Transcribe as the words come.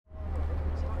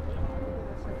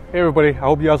Hey everybody, I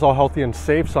hope you guys are all healthy and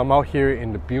safe. So I'm out here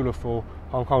in the beautiful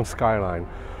Hong Kong skyline.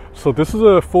 So this is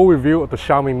a full review of the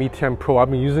Xiaomi Mi 10 Pro.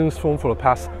 I've been using this phone for the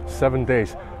past 7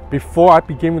 days. Before I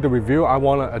begin with the review, I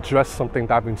want to address something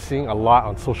that I've been seeing a lot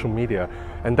on social media.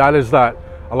 And that is that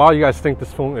a lot of you guys think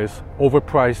this phone is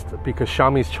overpriced because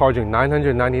Xiaomi is charging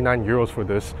 999 euros for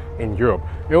this in Europe.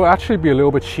 It will actually be a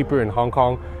little bit cheaper in Hong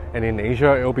Kong, and in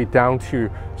Asia it'll be down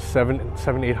to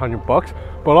 800 bucks.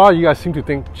 But a lot of you guys seem to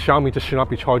think Xiaomi just should not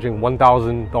be charging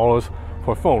 $1,000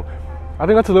 for a phone. I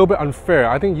think that's a little bit unfair.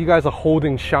 I think you guys are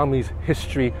holding Xiaomi's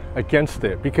history against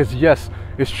it, because yes,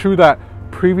 it's true that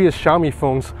previous Xiaomi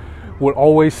phones would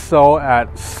always sell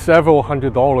at several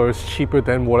 $100s cheaper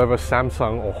than whatever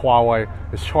Samsung or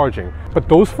Huawei is charging. But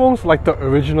those phones, like the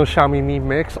original Xiaomi Mi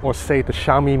Mix or say the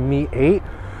Xiaomi Mi 8,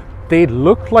 they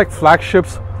look like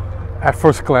flagships at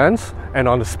first glance and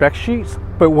on the spec sheets,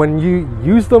 but when you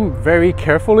use them very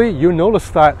carefully, you notice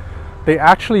that they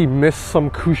actually miss some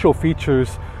crucial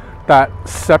features that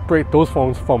separate those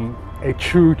phones from a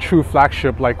true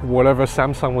flagship like whatever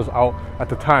Samsung was out at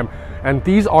the time. And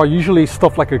these are usually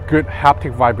stuff like a good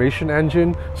haptic vibration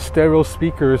engine, stereo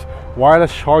speakers,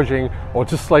 wireless charging, or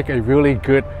just like a really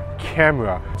good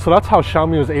camera. So that's how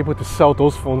Xiaomi was able to sell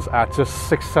those phones at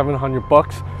just 600-700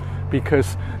 bucks,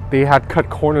 because they had cut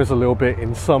corners a little bit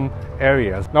in some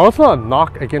areas. Now, it's not a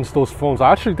knock against those phones.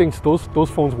 I actually think those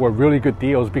phones were really good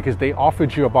deals because they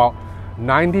offered you about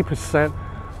 90%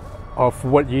 of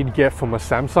what you'd get from a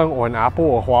Samsung or an Apple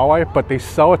or Huawei, but they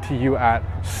sell it to you at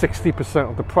 60%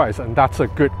 of the price, and that's a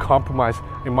good compromise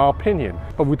in my opinion.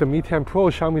 But with the Mi 10 Pro,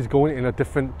 Xiaomi's going in a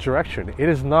different direction. It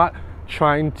is not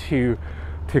trying to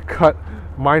cut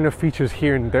minor features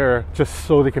here and there just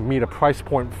so they can meet a price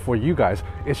point for you guys.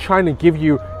 It's trying to give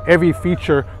you every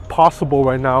feature possible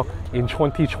right now in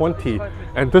 2020,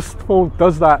 and this phone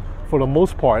does that for the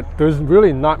most part. There's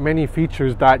really not many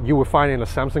features that you would find in a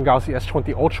Samsung Galaxy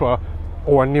S20 Ultra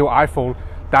or a new iPhone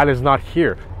that is not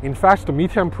here. In fact, the Mi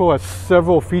 10 Pro has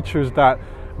several features that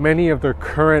many of the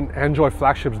current Android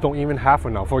flagships don't even have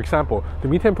for now. For example, the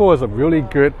Mi 10 Pro has a really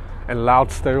good and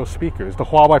loud stereo speakers. The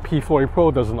Huawei P40 Pro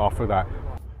doesn't offer that.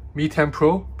 Mi 10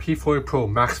 Pro, P40 Pro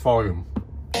max volume.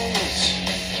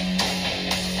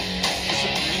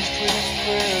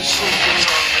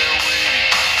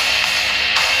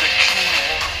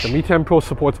 The Mi 10 Pro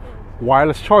supports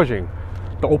wireless charging.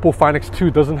 The Oppo Find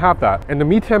X2 doesn't have that. And the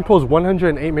Mi 10 Pro's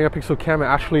 108 megapixel camera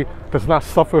actually does not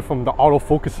suffer from the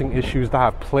autofocusing issues that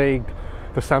have plagued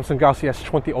the Samsung Galaxy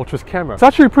S20 Ultra's camera. It's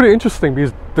actually pretty interesting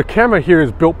because the camera here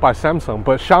is built by Samsung,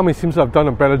 but Xiaomi seems to have done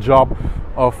a better job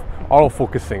of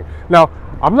autofocusing. Now,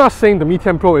 I'm not saying the Mi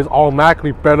 10 Pro is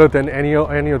automatically better than any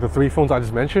of the three phones I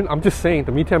just mentioned. I'm just saying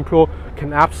the Mi 10 Pro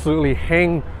can absolutely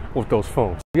hang with those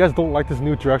phones. If you guys don't like this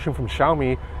new direction from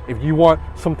Xiaomi, if you want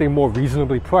something more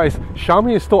reasonably priced,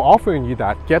 Xiaomi is still offering you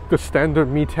that. Get the standard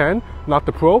Mi 10, not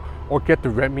the Pro, or get the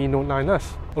Redmi Note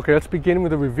 9S. Okay, let's begin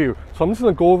with the review. So I'm just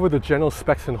gonna go over the general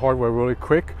specs and hardware really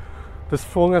quick. This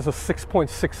phone has a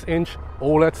 6.6-inch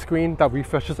OLED screen that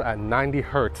refreshes at 90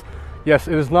 Hz. Yes,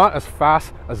 it is not as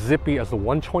fast, as zippy as the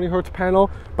 120 Hz panel,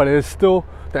 but it is still,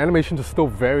 the animations are still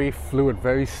very fluid,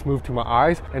 very smooth to my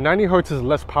eyes. And 90 Hz is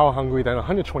less power hungry than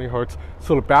 120 Hz,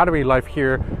 so the battery life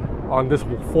here on this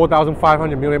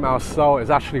 4,500 mAh cell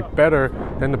is actually better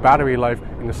than the battery life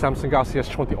in the Samsung Galaxy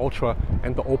S20 Ultra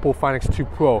and the Oppo Find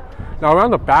X2 Pro. Now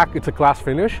around the back, it's a glass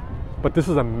finish, but this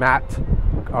is a matte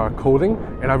coating,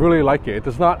 and I really like it. It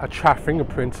does not attract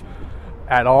fingerprints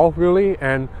at all, really,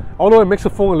 and although it makes the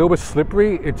phone a little bit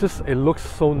slippery, it looks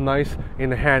so nice in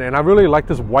the hand. And I really like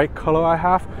this white color I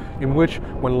have, in which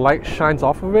when light shines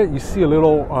off of it, you see a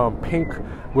little pink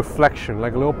reflection,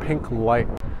 like a little pink light.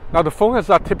 Now the phone has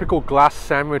that typical glass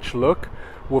sandwich look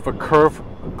with a curved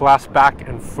glass back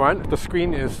and front. The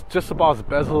screen is just about as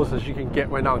bezel as you can get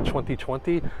right now in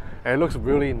 2020, and it looks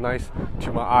really nice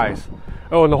to my eyes.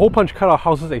 Oh, and the hole punch cutout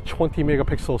houses a 20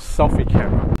 megapixel selfie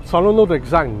camera. So I don't know the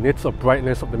exact nits of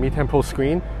brightness of the Mi 10 Pro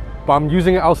screen, but I'm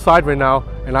using it outside right now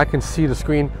and I can see the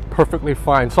screen perfectly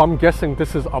fine. So I'm guessing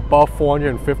this is above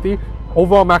 450.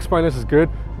 Overall max brightness is good.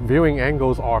 Viewing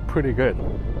angles are pretty good.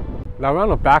 Now around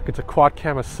the back, it's a quad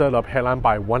camera setup headlined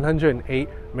by 108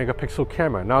 megapixel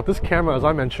camera. Now this camera, as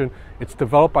I mentioned, it's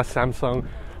developed by Samsung,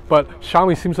 but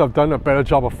Xiaomi seems to have done a better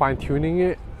job of fine-tuning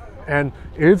it. And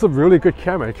it is a really good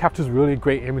camera. It captures really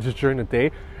great images during the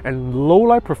day, and low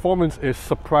light performance is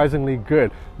surprisingly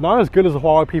good. Not as good as the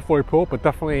Huawei P40 Pro, but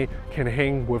definitely can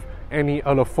hang with any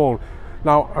other phone.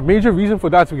 Now, a major reason for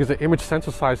that is because the image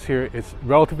sensor size here is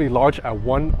relatively large at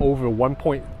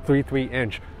 1/1.33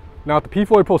 inch. Now, the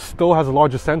P40 Pro still has a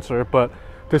larger sensor, but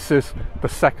this is the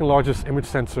second largest image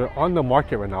sensor on the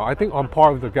market right now. I think on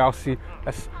par with the Galaxy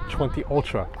S20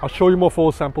 Ultra. I'll show you more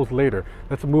photo samples later.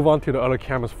 Let's move on to the other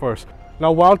cameras first.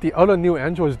 Now, while the other new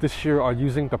Androids this year are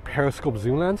using the periscope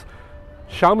zoom lens,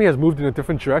 Xiaomi has moved in a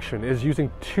different direction. It is using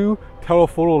two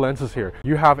telephoto lenses here.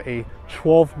 You have a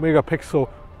 12 megapixel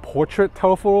portrait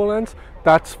telephoto lens.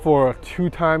 That's for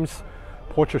 2x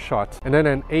portrait shots. And then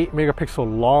an 8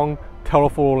 megapixel long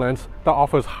telephoto lens that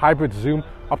offers hybrid zoom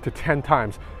up to 10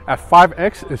 times. At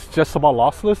 5x, it's just about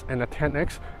lossless, and at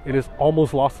 10x, it is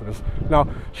almost lossless. Now,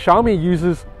 Xiaomi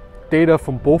uses data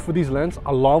from both of these lenses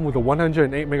along with the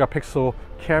 108 megapixel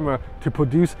camera to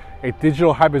produce a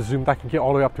digital hybrid zoom that can get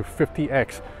all the way up to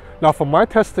 50x. Now, for my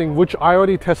testing, which I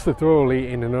already tested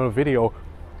thoroughly in another video,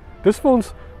 this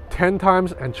phone's 10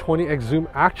 times and 20x zoom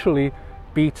actually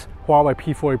beats Huawei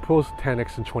P40 Pro's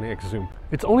 10x and 20x zoom.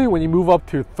 It's only when you move up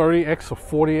to 30x or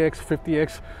 40x,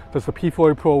 50x does the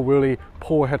P40 Pro really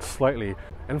pull ahead slightly.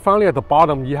 And finally, at the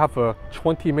bottom, you have a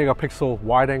 20 megapixel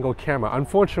wide-angle camera.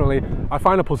 Unfortunately, I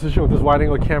find the position of this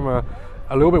wide-angle camera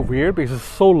a little bit weird because it's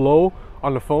so low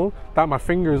on the phone that my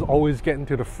fingers always get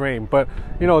into the frame. But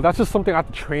you know, that's just something I have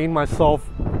to train myself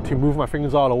to move my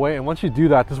fingers out of the way. And once you do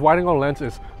that, this wide-angle lens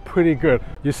is pretty good.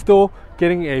 You're still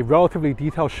getting a relatively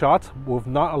detailed shot with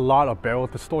not a lot of barrel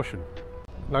distortion.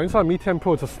 Now, inside Mi 10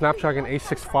 Pro, it's a Snapdragon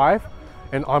 865.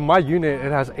 And on my unit,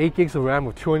 it has 8 gigs of RAM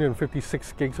with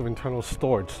 256 gigs of internal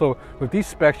storage. So with these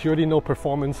specs, you already know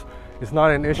performance is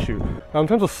not an issue. Now, in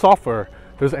terms of software,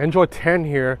 there's Android 10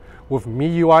 here with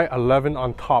MIUI 11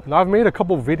 on top. Now, I've made a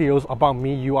couple of videos about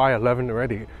MIUI 11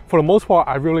 already. For the most part,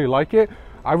 I really like it.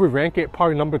 I would rank it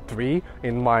probably number 3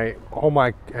 in all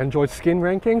my Android skin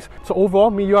rankings. So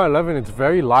overall, MIUI 11 is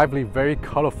very lively, very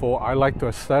colorful. I like the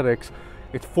aesthetics.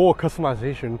 It's full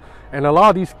customization and a lot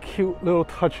of these cute little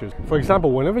touches. For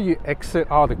example, whenever you exit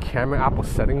out of the camera app or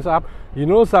settings app, you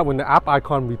notice that when the app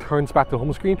icon returns back to the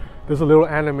home screen, there's a little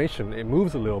animation. It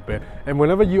moves a little bit. And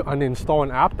whenever you uninstall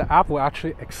an app, the app will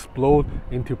actually explode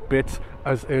into bits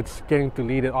as it's getting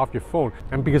deleted off your phone.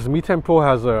 And because Mi 10 Pro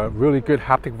has a really good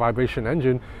haptic vibration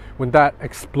engine, when that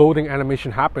exploding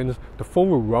animation happens, the phone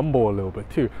will rumble a little bit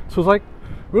too. So it's like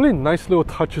really nice little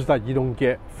touches that you don't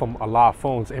get from a lot of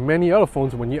phones. In many other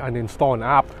phones, when you uninstall an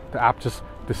app, the app just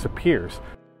disappears.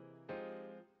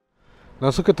 Now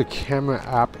let's look at the camera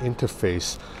app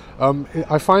interface.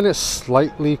 I find it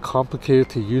slightly complicated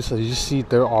to use. As you see,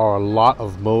 there are a lot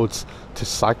of modes to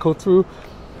cycle through.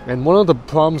 And one of the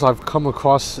problems I've come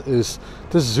across is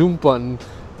this zoom button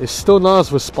is still not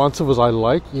as responsive as I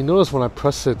like. You notice when I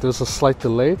press it, there's a slight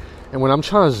delay. And when I'm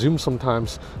trying to zoom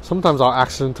sometimes I'll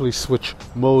accidentally switch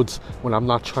modes when I'm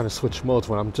not trying to switch modes,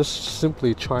 when I'm just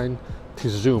simply trying to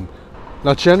zoom.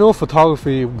 Now, general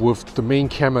photography with the main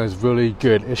camera is really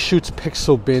good. It shoots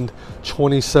pixel binned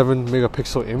 27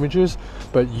 megapixel images,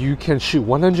 but you can shoot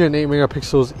 108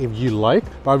 megapixels if you like.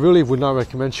 But I really would not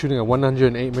recommend shooting a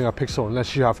 108 megapixel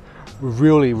unless you have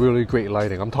really, really great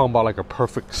lighting. I'm talking about like a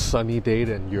perfect sunny day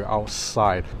and you're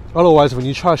outside. Otherwise, when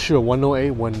you try to shoot a 108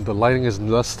 when the lighting is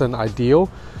less than ideal,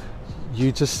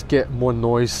 you just get more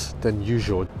noise than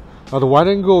usual. Now, the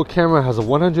wide-angle camera has a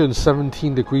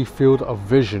 117-degree field of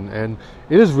vision, and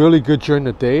it is really good during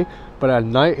the day, but at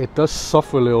night it does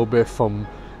suffer a little bit from,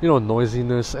 you know,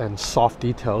 noisiness and soft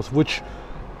details, which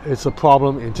is a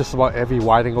problem in just about every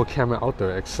wide-angle camera out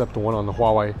there except the one on the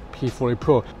Huawei P40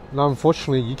 Pro. Now,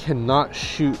 unfortunately, you cannot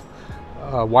shoot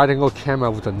a wide-angle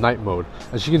camera with the night mode.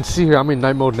 As you can see here, I'm in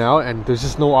night mode now, and there's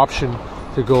just no option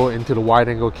to go into the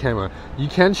wide-angle camera. You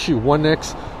can shoot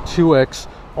 1x, 2x,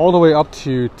 all the way up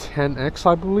to 10x,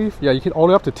 I believe. Yeah, you can all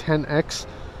the way up to 10x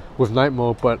with night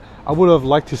mode, but I would have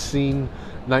liked to seen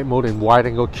night mode in wide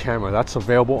angle camera. That's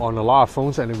available on a lot of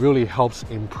phones and it really helps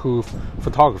improve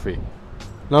photography.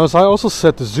 Now, as I also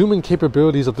said, the zooming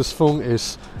capabilities of this phone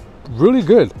is really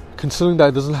good, considering that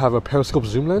it doesn't have a periscope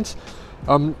zoom lens.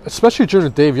 Especially during the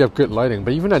day if you have good lighting,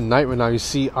 but even at night right now, you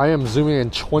see I am zooming in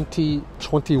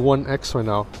 21x right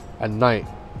now at night,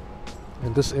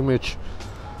 and this image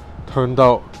turned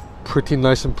out pretty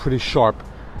nice and pretty sharp.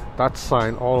 That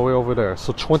sign all the way over there,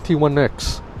 so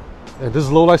 21x, and this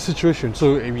is low light situation,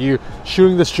 so if you're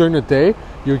shooting this during the day,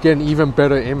 you're getting even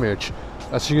better image,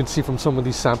 as you can see from some of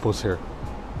these samples here.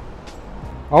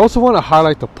 I also want to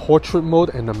highlight the portrait mode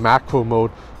and the macro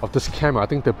mode of this camera. I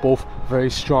think they're both very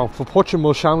strong. For portrait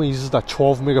mode, Xiaomi uses that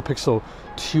 12 megapixel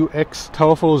 2x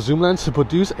telephoto zoom lens to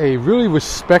produce a really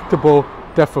respectable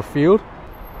depth of field.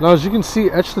 Now, as you can see,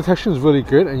 edge detection is really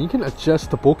good, and you can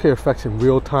adjust the bokeh effects in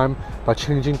real time by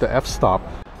changing the f-stop.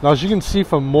 Now, as you can see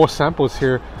from more samples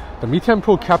here, The Mi 10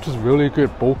 Pro captures really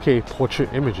good bokeh portrait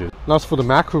images. Now as for the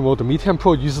macro mode, the Mi 10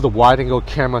 Pro uses the wide angle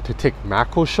camera to take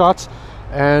macro shots,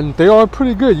 and they are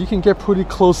pretty good. You can get pretty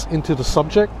close into the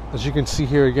subject, as you can see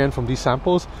here again from these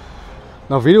samples.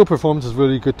 Now video performance is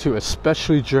really good too,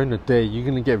 especially during the day. You're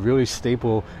going to get really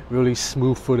stable, really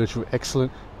smooth footage with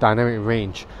excellent dynamic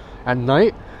range. At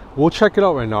night, we'll check it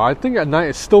out right now. I think at night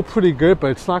it's still pretty good, but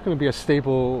it's not going to be as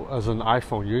stable as an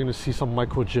iPhone. You're going to see some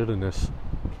micro jitteriness.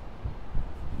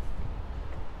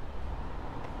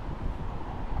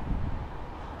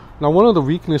 Now one of the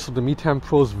weaknesses of the Mi 10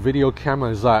 Pro's video camera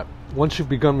is that once you've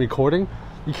begun recording,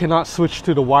 you cannot switch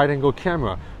to the wide angle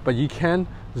camera, but you can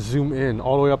zoom in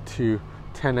all the way up to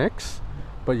 10x,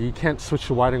 but you can't switch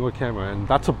to wide angle camera, and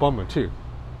that's a bummer too.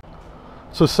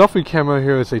 So selfie camera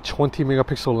here is a 20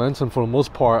 megapixel lens, and for the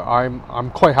most part I'm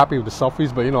quite happy with the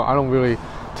selfies, but you know, I don't really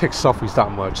take selfies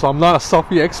that much. So I'm not a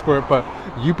selfie expert, but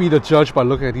you be the judge by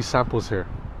looking at these samples here.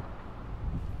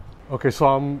 Okay, so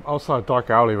I'm outside a dark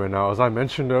alley right now. As I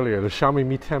mentioned earlier, the Xiaomi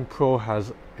Mi 10 Pro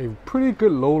has a pretty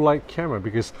good low light camera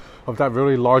because of that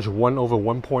really large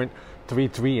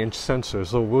 1/1.33 inch sensor.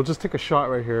 So we'll just take a shot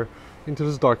right here into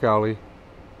this dark alley.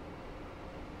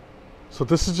 So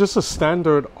this is just a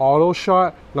standard auto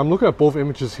shot, and I'm looking at both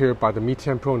images here by the Mi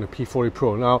 10 Pro and the P40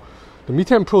 Pro. Now, the Mi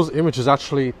 10 Pro's image is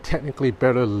actually technically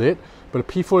better lit, but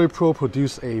the P40 Pro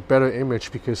produced a better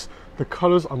image because the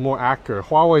colors are more accurate.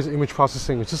 Huawei's image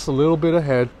processing is just a little bit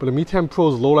ahead, but the Mi 10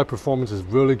 Pro's low light performance is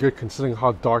really good considering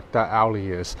how dark that alley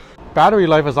is. Battery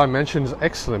life, as I mentioned, is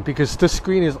excellent because this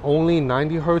screen is only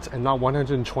 90 Hz and not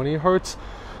 120 Hz.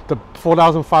 The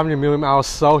 4500 mAh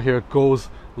cell here goes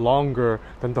longer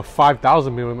than the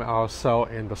 5000 mAh cell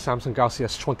in the Samsung Galaxy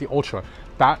S20 Ultra.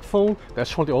 That phone, the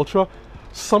S20 Ultra,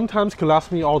 sometimes could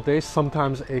last me all day,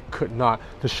 sometimes it could not.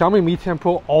 The Xiaomi Mi 10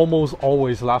 Pro almost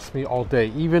always lasts me all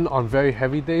day. Even on very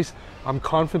heavy days, I'm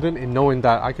confident in knowing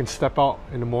that I can step out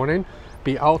in the morning,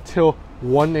 be out till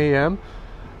 1 a.m.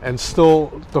 and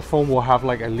still the phone will have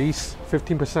like at least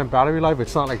 15% battery life.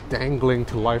 It's not like dangling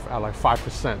to life at like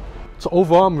 5%. So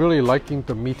overall, I'm really liking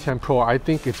the Mi 10 Pro. I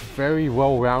think it's very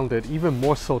well rounded, even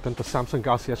more so than the Samsung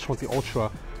Galaxy S20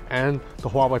 Ultra and the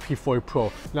Huawei P40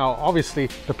 Pro. Now obviously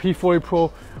the P40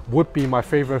 Pro would be my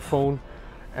favorite phone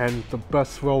and the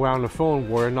best well-rounded phone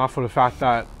were it not for the fact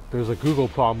that there's a Google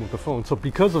problem with the phone. So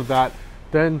because of that,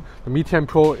 then the Mi 10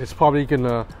 Pro is probably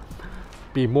gonna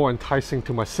be more enticing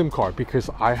to my SIM card because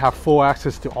I have full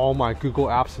access to all my Google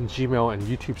apps and Gmail and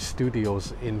YouTube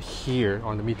Studios in here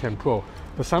on the Mi 10 Pro.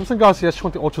 The Samsung Galaxy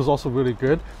S20 Ultra is also really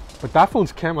good, but that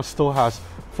phone's camera still has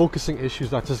focusing issues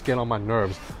that just get on my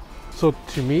nerves. So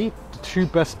to me, the two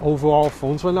best overall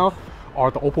phones right now are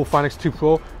the Oppo Find X2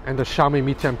 Pro and the Xiaomi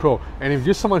Mi 10 Pro. And if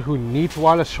you're someone who needs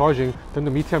wireless charging, then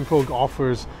the Mi 10 Pro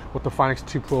offers what the Find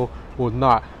X2 Pro will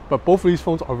not. But both of these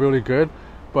phones are really good.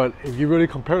 But if you really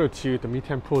compare the two, the Mi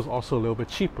 10 Pro is also a little bit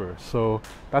cheaper. So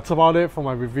that's about it for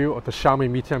my review of the Xiaomi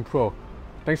Mi 10 Pro.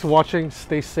 Thanks for watching.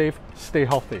 Stay safe, stay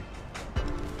healthy.